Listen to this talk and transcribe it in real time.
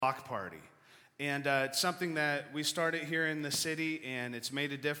Block Party. And it's something that we started here in the city, and it's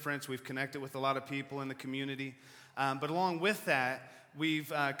made a difference. We've connected with a lot of people in the community. But along with that,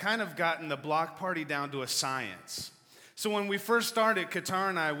 we've kind of gotten the block party down to a science. So when we first started, Qatar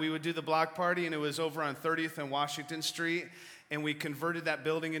and I, we would do the block party, and it was over on 30th and Washington Street. And we converted that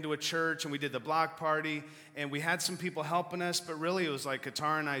building into a church, and we did the block party, and we had some people helping us, but really it was like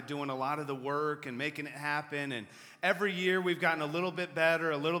Qatar and I doing a lot of the work and making it happen. And every year we've gotten a little bit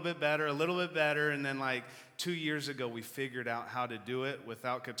better, a little bit better, a little bit better, and then like 2 years ago we figured out how to do it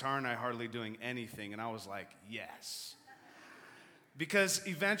without Qatar and I hardly doing anything, and I was like, yes. Because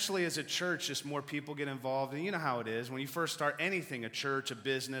eventually as a church, just more people get involved. And you know how it is. When you first start anything, a church, a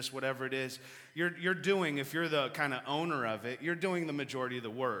business, whatever it is, you're doing, if you're the kind of owner of it, you're doing the majority of the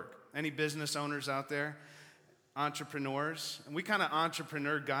work. Any business owners out there? Entrepreneurs? And we kind of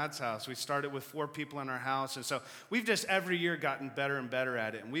entrepreneur God's house. We started with 4 people in our house. And so we've just every year gotten better and better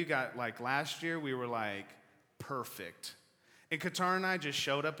at it. And we got, like last year, we were like perfect. And Qatar and I just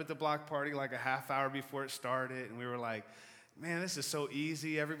showed up at the block party like a half hour before it started. And we were like, man, this is so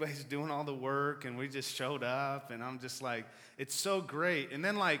easy. Everybody's doing all the work, and we just showed up, and I'm just like, it's so great. And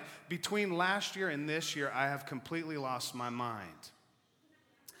then, like, between last year and this year, I have completely lost my mind.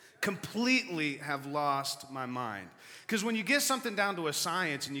 Completely have lost my mind. Because when you get something down to a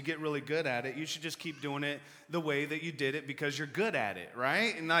science and you get really good at it, you should just keep doing it the way that you did it because you're good at it,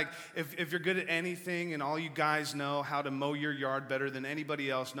 right? And like, if you're good at anything and all you guys know how to mow your yard better than anybody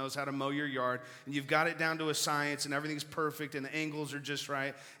else knows how to mow your yard, and you've got it down to a science and everything's perfect and the angles are just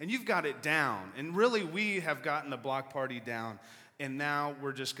right, and you've got it down. And really, we have gotten the block party down, and now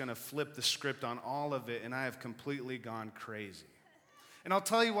we're just going to flip the script on all of it, and I have completely gone crazy. And I'll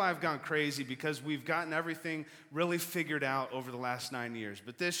tell you why I've gone crazy, because we've gotten everything really figured out over the last 9 years.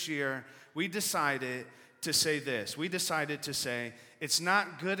 But this year, we decided to say this. We decided to say, it's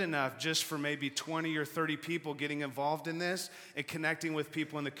not good enough just for maybe 20 or 30 people getting involved in this and connecting with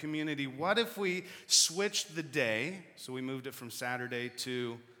people in the community. What if we switched the day? So we moved it from Saturday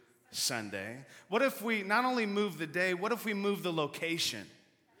to Sunday. What if we not only moved the day, what if we moved the location?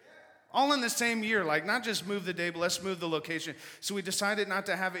 All in the same year, like not just move the day, but let's move the location. So we decided not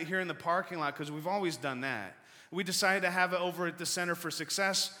to have it here in the parking lot because we've always done that. We decided to have it over at the Center for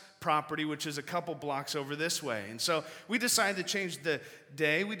Success property, which is a couple blocks over this way. And so we decided to change the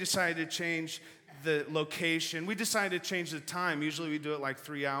day. We decided to change the location. We decided to change the time. Usually we do it like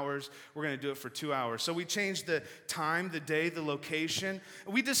 3 hours. We're going to do it for 2 hours. So we changed the time, the day, the location.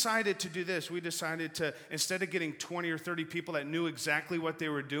 We decided to do this. We decided to, instead of getting 20 or 30 people that knew exactly what they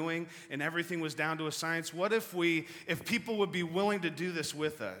were doing and everything was down to a science, what if people would be willing to do this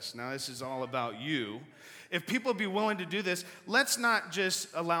with us? Now this is all about you. If people would be willing to do this, let's not just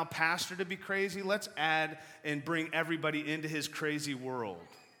allow Pastor to be crazy. Let's add and bring everybody into his crazy world.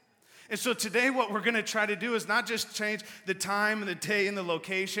 And so today what we're going to try to do is not just change the time and the day and the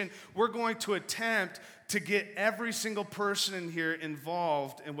location. We're going to attempt to get every single person in here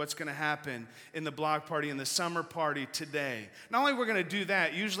involved in what's going to happen in the block party, in the summer party today. Not only we're going to do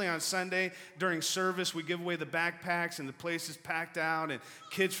that, usually on Sunday during service, we give away the backpacks and the place is packed out and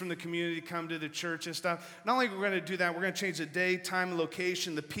kids from the community come to the church and stuff. Not only we're going to do that, we're going to change the day, time,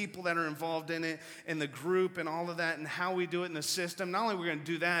 location, the people that are involved in it, and the group and all of that and how we do it in the system. Not only we're going to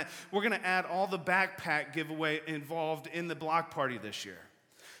do that, we're going to add all the backpack giveaway involved in the block party this year.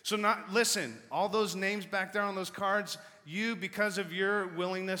 So listen, all those names back there on those cards, you, because of your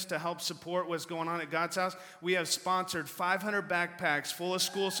willingness to help support what's going on at God's house, we have sponsored 500 backpacks full of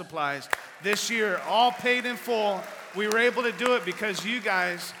school supplies this year, all paid in full. We were able to do it because you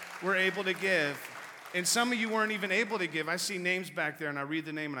guys were able to give. And some of you weren't even able to give. I see names back there, and I read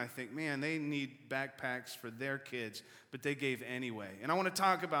the name, and I think, man, they need backpacks for their kids, but they gave anyway. And I want to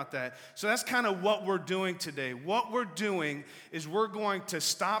talk about that. So that's kind of what we're doing today. What we're doing is we're going to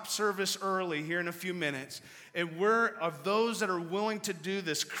stop service early here in a few minutes, and we're, of those that are willing to do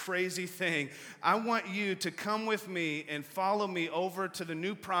this crazy thing, I want you to come with me and follow me over to the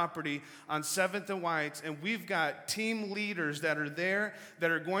new property on 7th and Whites, and we've got team leaders that are there,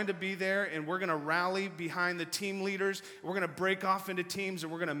 that are going to be there, and we're going to rally behind the team leaders. We're going to break off into teams,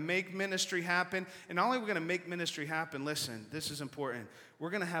 and we're going to make ministry happen. And not only are we going to make ministry happen, listen, this is important. We're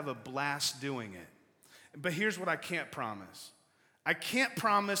going to have a blast doing it. But here's what I can't promise. I can't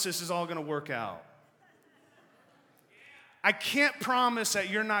promise this is all going to work out. I can't promise that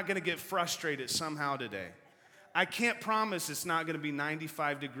you're not going to get frustrated somehow today. I can't promise it's not going to be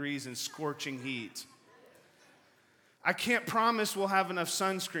 95 degrees and scorching heat. I can't promise we'll have enough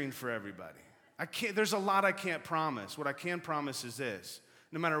sunscreen for everybody. There's a lot I can't promise. What I can promise is this.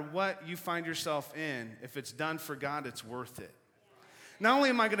 No matter what you find yourself in, if it's done for God, it's worth it. Not only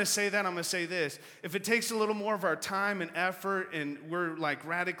am I going to say that, I'm going to say this. If it takes a little more of our time and effort and we're like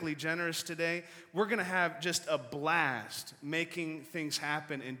radically generous today, we're going to have just a blast making things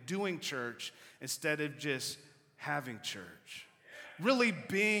happen and doing church instead of just having church. Really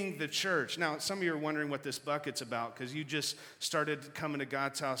being the church. Now, some of you are wondering what this bucket's about because you just started coming to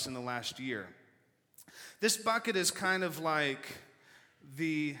God's house in the last year. This bucket is kind of like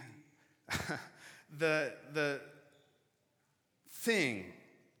the thing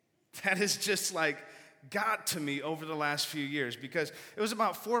that has just like got to me over the last few years, because it was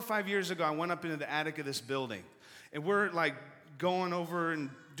about 4 or 5 years ago I went up into the attic of this building, and we're like going over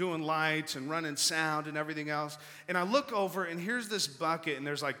and doing lights and running sound and everything else, and I look over and here's this bucket and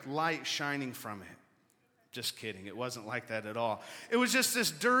there's like light shining from it. Just kidding, it wasn't like that at all. It was just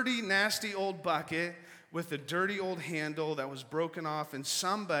this dirty, nasty old bucket with a dirty old handle that was broken off, and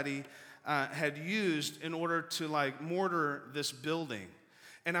somebody had used in order to like mortar this building.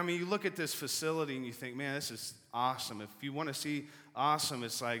 And I mean, you look at this facility and you think, man, this is awesome. If you want to see awesome,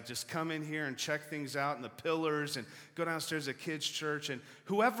 it's like just come in here and check things out and the pillars and go downstairs to kids' church. And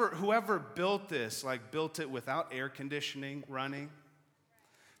whoever built this, like built it without air conditioning running.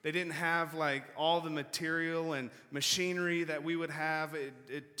 They didn't have like all the material and machinery that we would have.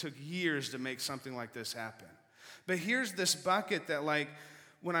 It took years to make something like this happen. But here's this bucket that like,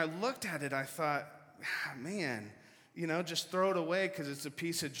 when I looked at it, I thought, man, just throw it away because it's a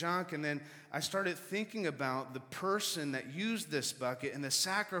piece of junk. And then I started thinking about the person that used this bucket and the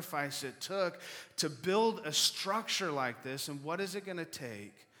sacrifice it took to build a structure like this. And what is it going to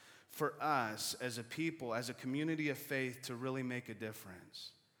take for us as a people, as a community of faith, to really make a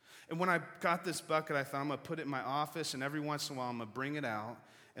difference? And when I got this bucket, I thought I'm going to put it in my office, and every once in a while I'm going to bring it out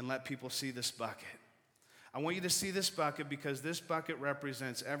and let people see this bucket. I want you to see this bucket because this bucket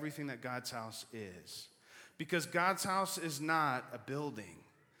represents everything that God's house is. Because God's house is not a building.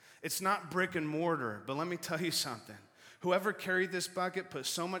 It's not brick and mortar. But let me tell you something. Whoever carried this bucket put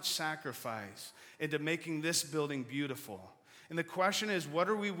so much sacrifice into making this building beautiful. And the question is, what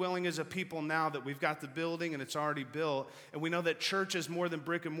are we willing as a people now that we've got the building and it's already built, and we know that church is more than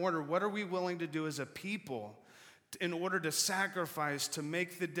brick and mortar, what are we willing to do as a people in order to sacrifice, to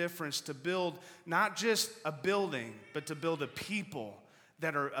make the difference, to build not just a building, but to build a people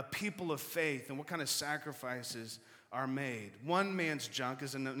that are a people of faith? And what kind of sacrifices are made? One man's junk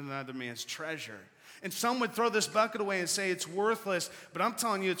is another man's treasure. And some would throw this bucket away and say it's worthless, but I'm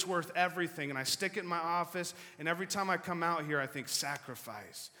telling you it's worth everything. And I stick it in my office, and every time I come out here, I think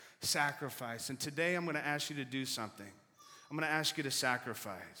sacrifice, sacrifice. And today I'm going to ask you to do something. I'm going to ask you to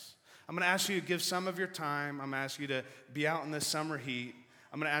sacrifice. I'm going to ask you to give some of your time. I'm going to ask you to be out in the summer heat.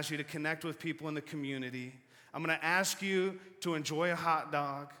 I'm going to ask you to connect with people in the community. I'm going to ask you to enjoy a hot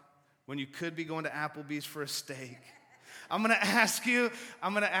dog when you could be going to Applebee's for a steak. I'm going to ask you,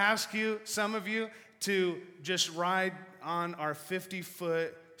 some of you, to just ride on our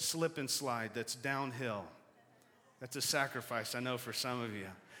 50-foot slip and slide that's downhill. That's a sacrifice, I know, for some of you.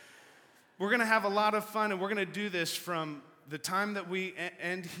 We're going to have a lot of fun, and we're going to do this from the time that we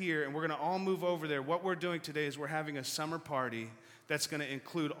end here, and we're going to all move over there. What we're doing today is we're having a summer party that's going to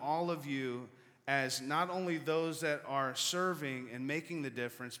include all of you as not only those that are serving and making the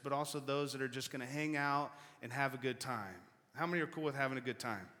difference, but also those that are just going to hang out and have a good time. How many are cool with having a good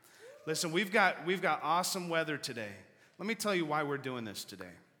time? Listen, we've got awesome weather today. Let me tell you why we're doing this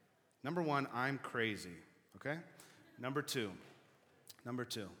today. Number one, I'm crazy, okay? Number two,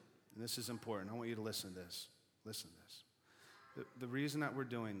 and this is important. I want you to listen to this. Listen to this. The reason that we're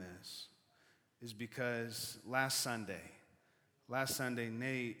doing this is because last Sunday,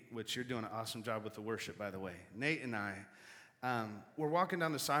 Nate, which you're doing an awesome job with the worship, by the way. Nate and I, we're walking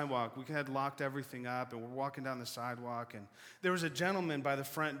down the sidewalk. We had locked everything up, and we're walking down the sidewalk, and there was a gentleman by the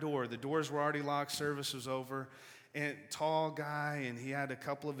front door. The doors were already locked. Service was over, and tall guy, and he had a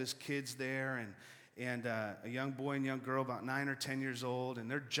couple of his kids there, and a young boy and young girl about 9 or 10 years old,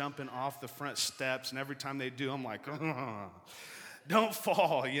 and they're jumping off the front steps, and every time they do, I'm like, don't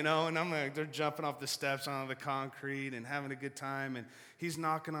fall, and I'm like, they're jumping off the steps onto the concrete and having a good time, and he's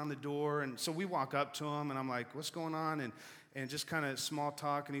knocking on the door, and so we walk up to him, and I'm like, what's going on, and just kind of small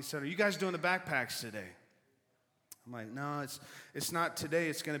talk, and he said, are you guys doing the backpacks today? I'm like, no, it's not today,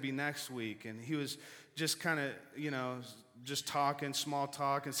 it's going to be next week, and he was just kind of, just talking, small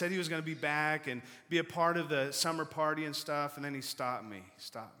talk, and said he was going to be back and be a part of the summer party and stuff, and then he stopped me,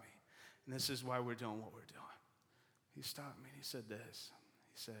 and this is why we're doing what we're doing. He stopped me and he said this.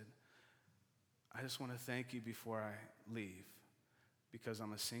 He said, I just want to thank you before I leave because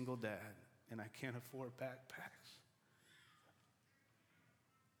I'm a single dad and I can't afford backpacks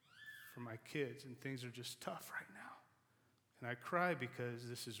for my kids, and things are just tough right now. And I cry because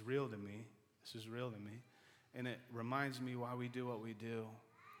this is real to me. This is real to me. And it reminds me why we do what we do.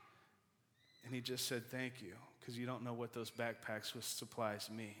 And he just said, thank you, because you don't know what those backpacks with supplies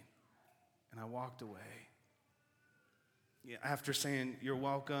mean. And I walked away. Yeah, after saying, you're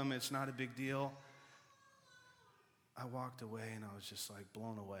welcome, it's not a big deal, I walked away and I was just like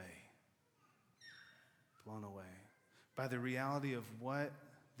blown away. Blown away by the reality of what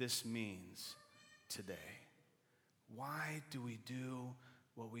this means today. Why do we do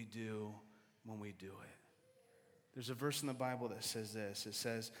what we do when we do it? There's a verse in the Bible that says this. It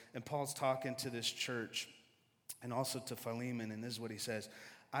says, and Paul's talking to this church and also to Philemon, and this is what he says.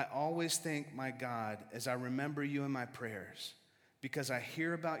 I always thank my God as I remember you in my prayers, because I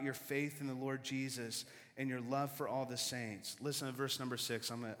hear about your faith in the Lord Jesus and your love for all the saints. Listen to verse number 6.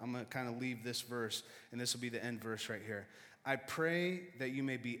 I'm going to kind of leave this verse, and this will be the end verse right here. I pray that you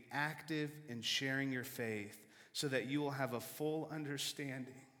may be active in sharing your faith so that you will have a full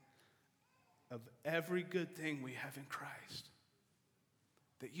understanding of every good thing we have in Christ.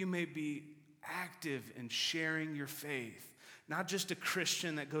 That you may be active in sharing your faith. Not just a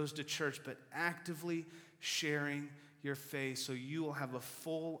Christian that goes to church, but actively sharing your faith so you will have a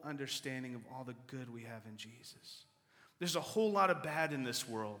full understanding of all the good we have in Jesus. There's a whole lot of bad in this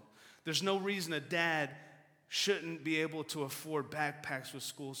world. There's no reason a dad shouldn't be able to afford backpacks with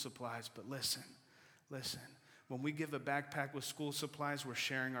school supplies. But listen. When we give a backpack with school supplies, we're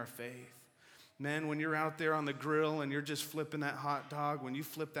sharing our faith. Men, when you're out there on the grill and you're just flipping that hot dog, when you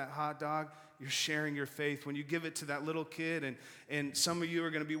flip that hot dog, you're sharing your faith. When you give it to that little kid, and some of you are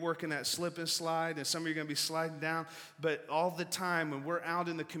going to be working that slip and slide, and some of you are going to be sliding down, but all the time when we're out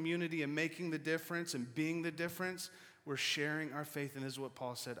in the community and making the difference and being the difference, we're sharing our faith. And this is what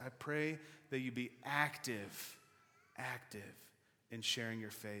Paul said. I pray that you be active in sharing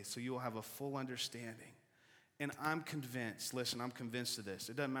your faith so you will have a full understanding. And I'm convinced of this.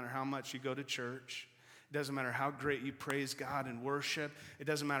 It doesn't matter how much you go to church. It doesn't matter how great you praise God and worship. It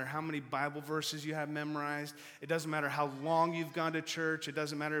doesn't matter how many Bible verses you have memorized. It doesn't matter how long you've gone to church. It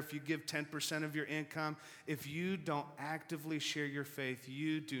doesn't matter if you give 10% of your income. If you don't actively share your faith,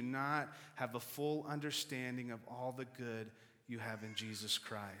 you do not have a full understanding of all the good you have in Jesus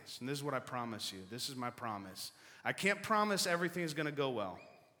Christ. And this is what I promise you. This is my promise. I can't promise everything is going to go well.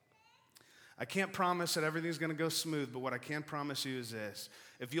 I can't promise that everything's going to go smooth, but what I can promise you is this.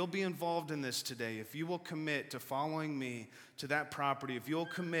 If you'll be involved in this today, if you will commit to following me to that property, if you'll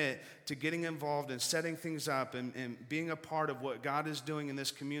commit to getting involved and setting things up and being a part of what God is doing in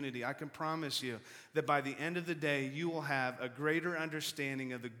this community, I can promise you that by the end of the day, you will have a greater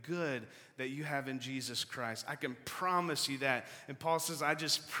understanding of the good that you have in Jesus Christ. I can promise you that. And Paul says, I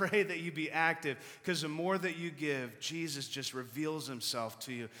just pray that you be active, because the more that you give, Jesus just reveals himself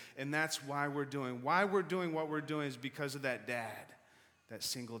to you. And that's why we're doing what we're doing is because of that dad. That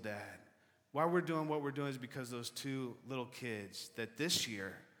single dad. Why we're doing what we're doing is because those two little kids that this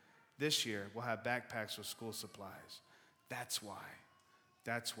year will have backpacks with school supplies. That's why.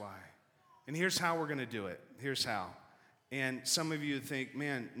 And here's how we're going to do it. Here's how. And some of you think,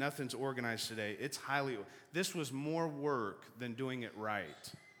 man, nothing's organized today. This was more work than doing it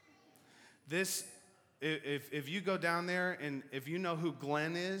right. If you go down there and if you know who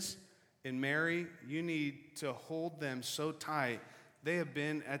Glenn is and Mary, you need to hold them so tight. They have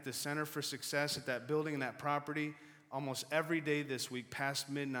been at the Center for Success at that building and that property almost every day this week past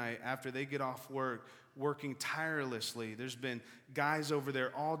midnight after they get off work, working tirelessly. There's been guys over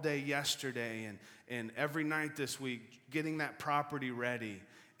there all day yesterday and every night this week getting that property ready.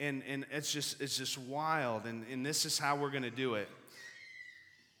 And it's just wild. And this is how we're going to do it.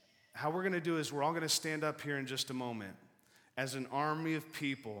 How we're going to do is we're all going to stand up here in just a moment as an army of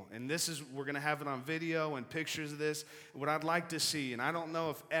people. And we're going to have it on video and pictures of this. What I'd like to see, and I don't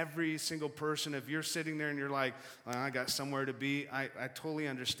know if every single person, if you're sitting there and you're like, well, I got somewhere to be, I totally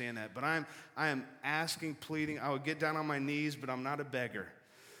understand that. But I am asking, pleading, I would get down on my knees, but I'm not a beggar.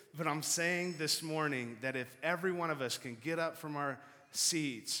 But I'm saying this morning that if every one of us can get up from our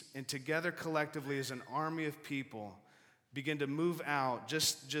seats and together collectively as an army of people begin to move out,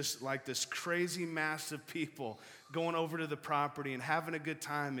 just like this crazy mass of people going over to the property and having a good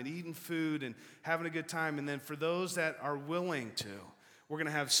time and eating food and having a good time. And then for those that are willing to, we're going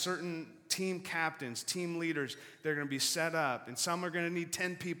to have certain team captains, team leaders, they're going to be set up. And some are going to need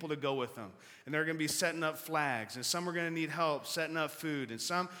 10 people to go with them. And they're going to be setting up flags. And some are going to need help setting up food. And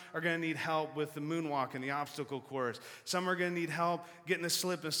some are going to need help with the moonwalk and the obstacle course. Some are going to need help getting the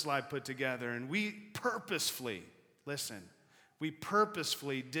slip and slide put together. And we purposefully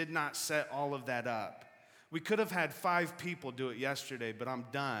did not set all of that up. We could have had 5 people do it yesterday, but I'm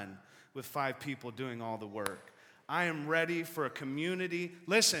done with 5 people doing all the work. I am ready for a community.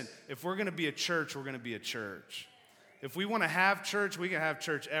 Listen, if we're going to be a church, we're going to be a church. If we want to have church, we can have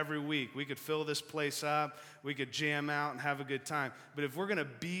church every week. We could fill this place up. We could jam out and have a good time. But if we're going to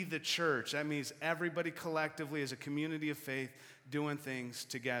be the church, that means everybody collectively as a community of faith doing things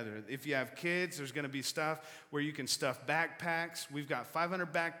together. If you have kids, there's going to be stuff where you can stuff backpacks. We've got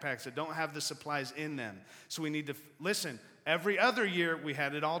 500 backpacks that don't have the supplies in them. So we need to, listen, every other year we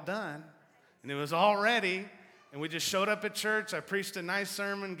had it all done, and it was all ready, and we just showed up at church. I preached a nice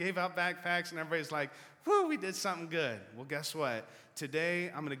sermon, gave out backpacks, and everybody's like, whoo, we did something good. Well, guess what? Today,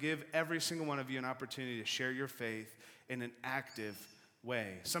 I'm going to give every single one of you an opportunity to share your faith in an active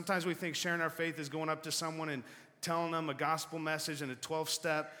way. Sometimes we think sharing our faith is going up to someone and telling them a gospel message and a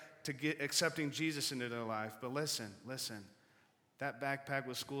 12-step to get accepting Jesus into their life. But listen, that backpack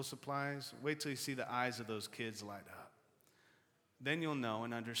with school supplies, wait till you see the eyes of those kids light up. Then you'll know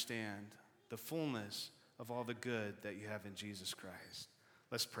and understand the fullness of all the good that you have in Jesus Christ.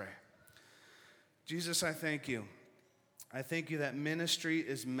 Let's pray. Jesus, I thank you. I thank you that ministry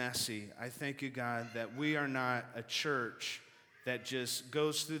is messy. I thank you, God, that we are not a church that just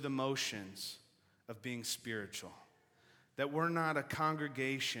goes through the motions of being spiritual. That we're not a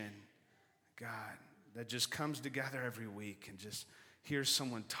congregation, God, that just comes together every week and just hears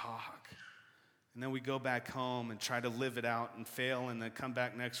someone talk. And then we go back home and try to live it out and fail and then come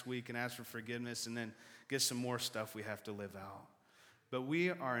back next week and ask for forgiveness and then get some more stuff we have to live out. But we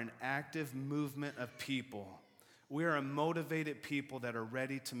are an active movement of people. We are a motivated people that are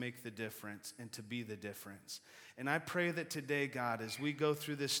ready to make the difference and to be the difference. And I pray that today, God, as we go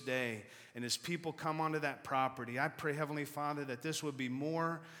through this day and as people come onto that property, I pray, Heavenly Father, that this would be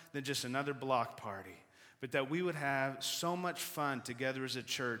more than just another block party, but that we would have so much fun together as a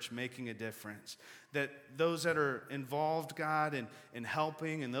church making a difference. That those that are involved, God, in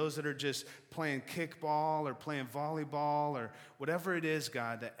helping, and those that are just playing kickball or playing volleyball or whatever it is,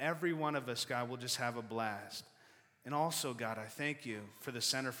 God, that every one of us, God, will just have a blast. And also, God, I thank you for the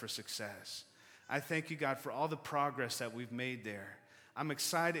Center for Success. I thank you, God, for all the progress that we've made there. I'm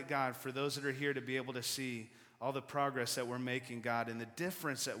excited, God, for those that are here to be able to see all the progress that we're making, God, and the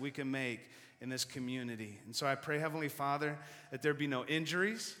difference that we can make in this community. And so I pray, Heavenly Father, that there be no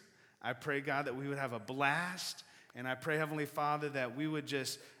injuries. I pray, God, that we would have a blast. And I pray, Heavenly Father, that we would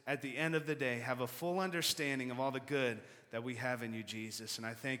just, at the end of the day, have a full understanding of all the good that we have in you, Jesus. And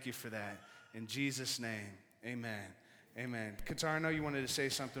I thank you for that. In Jesus' name, amen. Amen. Qatar, I know you wanted to say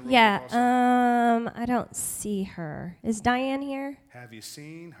something real quick also. I don't see her. Is Diane here? Have you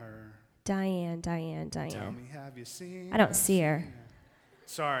seen her? Diane. Tell me, have you seen I don't see her.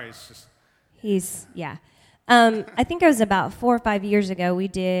 Sorry, it's just... I think it was about 4 or 5 years ago, we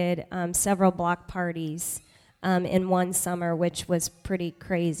did several block parties in one summer, which was pretty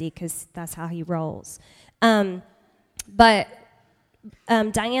crazy because that's how he rolls. But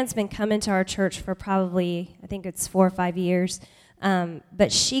Diane's been coming to our church for probably, I think it's 4 or 5 years.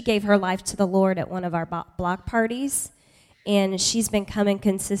 But she gave her life to the Lord at one of our block parties, and she's been coming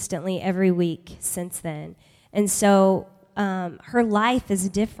consistently every week since then. And so her life is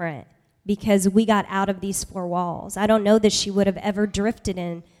different because we got out of these 4 walls. I don't know that she would have ever drifted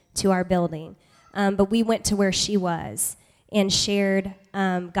into our building, but we went to where she was and shared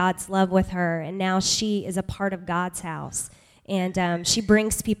God's love with her, and now she is a part of God's house. And she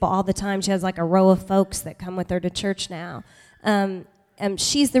brings people all the time. She has like a row of folks that come with her to church now.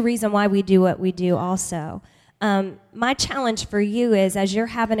 She's the reason why we do what we do also. My challenge for you is, as you're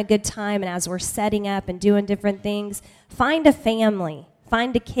having a good time and as we're setting up and doing different things, find a family,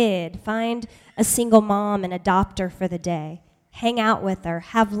 find a kid, find a single mom and adopt her for the day. Hang out with her,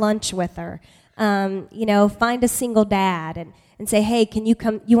 have lunch with her. Find a single dad and say, hey, can you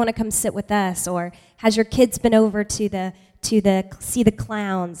come? You want to come sit with us? Or has your kids been over to see the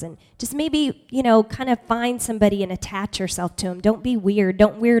clowns? And just maybe, kind of find somebody and attach yourself to them. Don't be weird.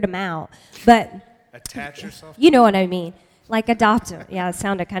 Don't weird them out. But attach yourself? You know what I mean. Like adopt them. Yeah, it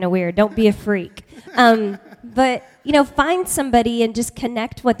sounded kind of weird. Don't be a freak. But, find somebody and just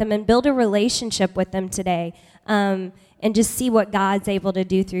connect with them and build a relationship with them today. And just see what God's able to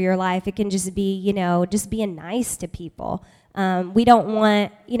do through your life. It can just be, just being nice to people. We don't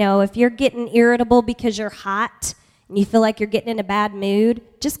want, if you're getting irritable because you're hot and you feel like you're getting in a bad mood,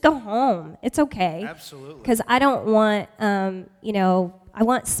 just go home. It's okay. Absolutely. Because I don't want, I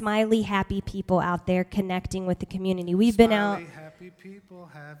want smiley, happy people out there connecting with the community. We've been out. Smiley, happy people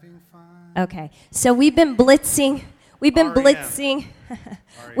having fun. Okay. So we've been blitzing. We've been blitzing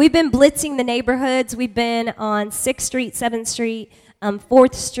the neighborhoods. We've been on 6th Street, 7th Street,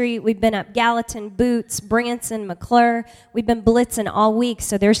 4th Street. We've been up Gallatin, Boots, Branson, McClure. We've been blitzing all week.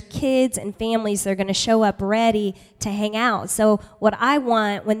 So there's kids and families that are going to show up ready to hang out. So what I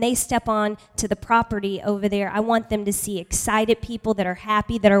want when they step on to the property over there, I want them to see excited people that are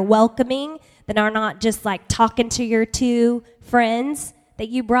happy, that are welcoming, that are not just like talking to your 2 friends that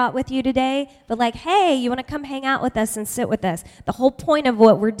you brought with you today, but like, hey, you want to come hang out with us and sit with us. The whole point of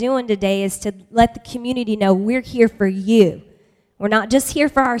what we're doing today is to let the community know we're here for you. We're not just here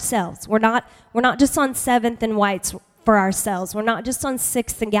for ourselves. We're not just on 7th and Whites for ourselves. We're not just on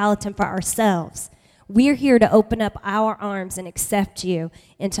 6th and Gallatin for ourselves. We're here to open up our arms and accept you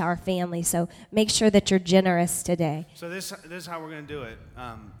into our family. So make sure that you're generous today. So this is how we're going to do it.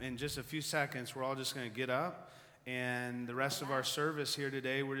 In just a few seconds, we're all just going to get up. And the rest of our service here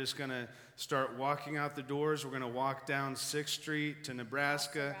today, we're just going to start walking out the doors. We're going to walk down 6th Street to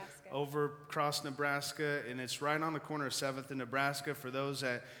Nebraska, over across Nebraska, and it's right on the corner of 7th and Nebraska for those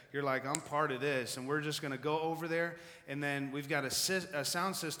that you're like, I'm part of this. And we're just going to go over there, and then we've got a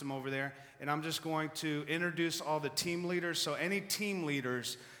sound system over there, and I'm just going to introduce all the team leaders. So any team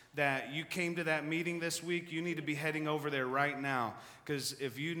leaders that you came to that meeting this week, you need to be heading over there right now. Because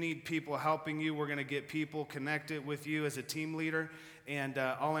if you need people helping you, we're going to get people connected with you as a team leader. And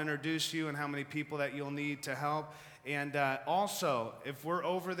I'll introduce you and how many people that you'll need to help. And also, if we're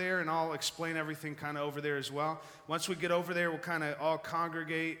over there, and I'll explain everything kind of over there as well. Once we get over there, we'll kind of all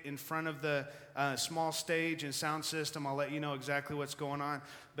congregate in front of the small stage and sound system. I'll let you know exactly what's going on.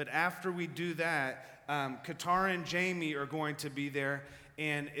 But after we do that, Katara and Jamie are going to be there.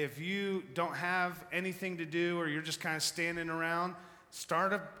 And if you don't have anything to do or you're just kind of standing around,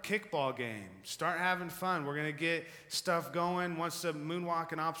 start a kickball game. Start having fun. We're going to get stuff going. Once the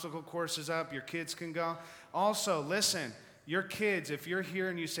moonwalk and obstacle course is up, your kids can go. Also, listen, your kids, if you're here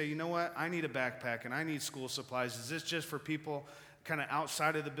and you say, you know what, I need a backpack and I need school supplies, is this just for people kind of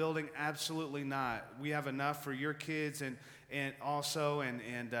outside of the building? Absolutely not. We have enough for your kids and also,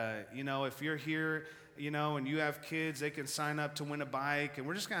 you know, if you're here, you know, and you have kids, they can sign up to win a bike, and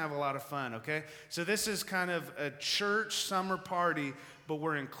we're just going to have a lot of fun, okay? So this is kind of a church summer party, but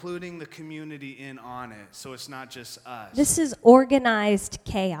we're including the community in on it, so it's not just us. This is organized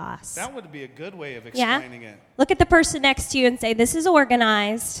chaos. That would be a good way of explaining it. Look at the person next to you and say, this is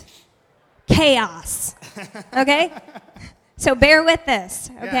organized chaos, okay? So bear with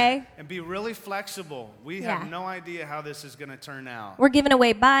this, okay? Yeah. And be really flexible. We have no idea how this is going to turn out. We're giving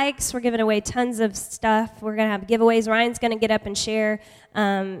away bikes. We're giving away tons of stuff. We're going to have giveaways. Ryan's going to get up and share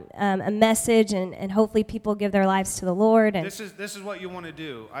a message, and hopefully people give their lives to the Lord. And this is what you want to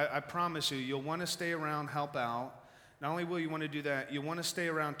do. I promise you, you'll want to stay around, help out. Not only will you want to do that, you want to stay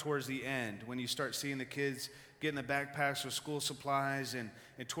around towards the end when you start seeing the kids getting the backpacks with school supplies, and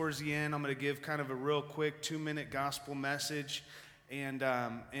towards the end, I'm going to give kind of a real quick 2-minute gospel message, and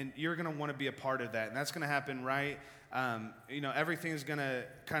you're going to want to be a part of that, and that's going to happen right. You know, everything's going to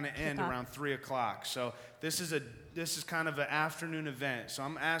kind of end around 3:00. So this is kind of an afternoon event. So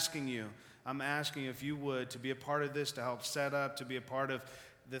I'm asking you if you would to be a part of this, to help set up, to be a part of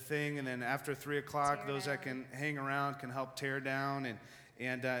the thing, and then after 3:00, those that can hang around can help tear down.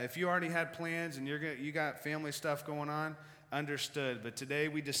 And if you already had plans and you got family stuff going on, understood. But today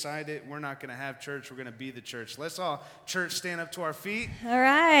we decided we're not going to have church. We're going to be the church. Let's all, church, stand up to our feet. All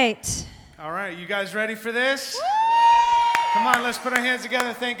right. All right. You guys ready for this? Come on, let's put our hands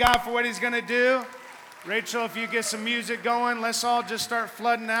together. Thank God for what he's going to do. Rachel, if you get some music going, let's all just start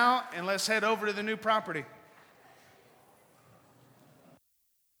flooding out, and let's head over to the new property.